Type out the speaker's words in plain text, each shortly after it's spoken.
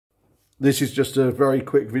This is just a very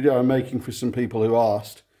quick video I'm making for some people who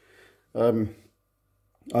asked. I'm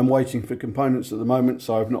waiting for components at the moment,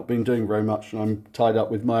 so I've not been doing very much, and I'm tied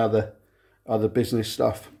up with my other business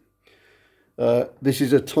stuff. This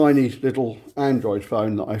is a tiny little Android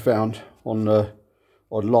phone that I found on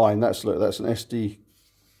online. That's an SD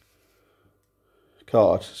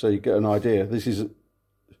card, so you get an idea. This is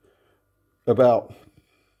about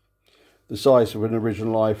the size of an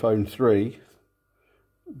original iPhone 3,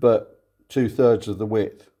 but 2/3 of the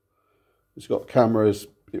width. It's got cameras.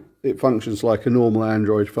 It functions like a normal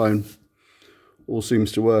Android phone. All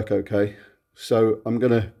seems to work okay. So I'm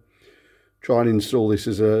going to try and install this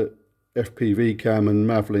as a FPV cam and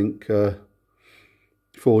Mavlink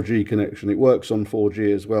 4G connection. It works on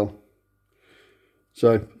 4G as well.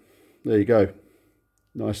 So there you go.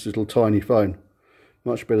 Nice little tiny phone.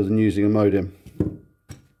 Much better than using a modem.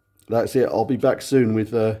 That's it. I'll be back soon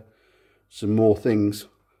with some more things.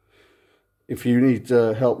 If you need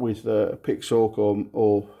help with Pixhawk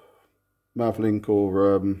or Mavlink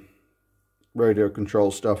or radio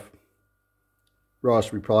control stuff,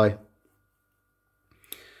 Raspberry Pi,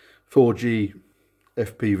 4G,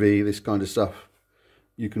 FPV, this kind of stuff,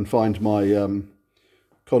 you can find my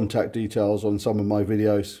contact details on some of my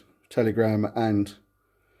videos, Telegram and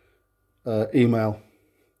email.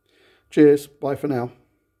 Cheers, bye for now.